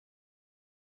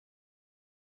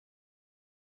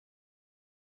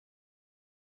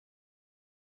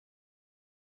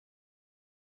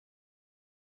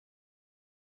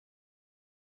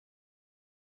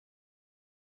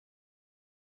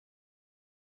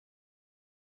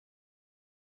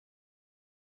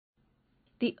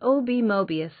The OB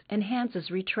Mobius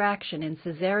enhances retraction in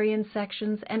cesarean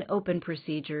sections and open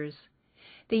procedures.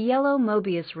 The yellow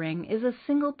Mobius ring is a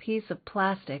single piece of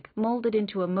plastic molded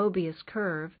into a Mobius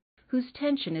curve whose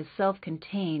tension is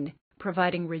self-contained,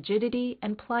 providing rigidity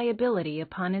and pliability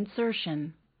upon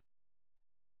insertion.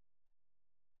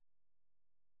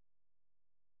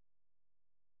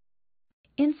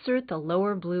 Insert the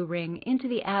lower blue ring into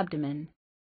the abdomen.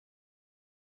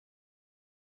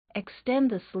 Extend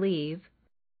the sleeve.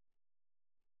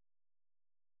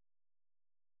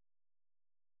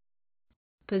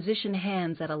 Position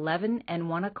hands at 11 and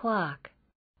 1 o'clock.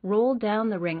 Roll down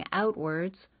the ring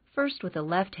outwards, first with the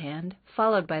left hand,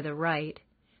 followed by the right.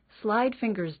 Slide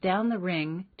fingers down the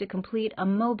ring to complete a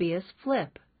Mobius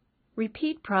flip.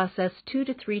 Repeat process 2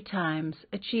 to 3 times,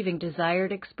 achieving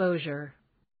desired exposure.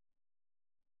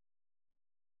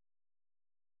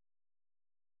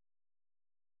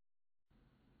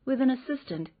 With an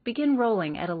assistant, begin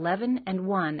rolling at 11 and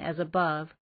 1 as above,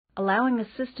 allowing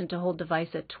assistant to hold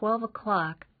device at 12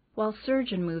 o'clock while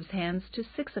surgeon moves hands to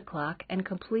 6 o'clock and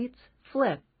completes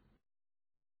flip.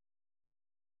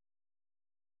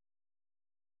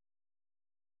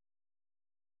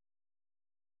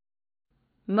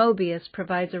 Mobius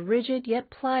provides a rigid yet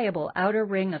pliable outer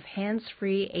ring of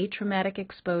hands-free atraumatic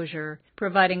exposure,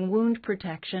 providing wound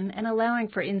protection and allowing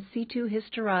for in situ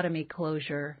hysterotomy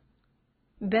closure.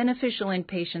 Beneficial in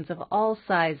patients of all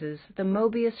sizes, the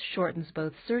Mobius shortens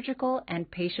both surgical and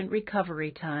patient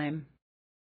recovery time.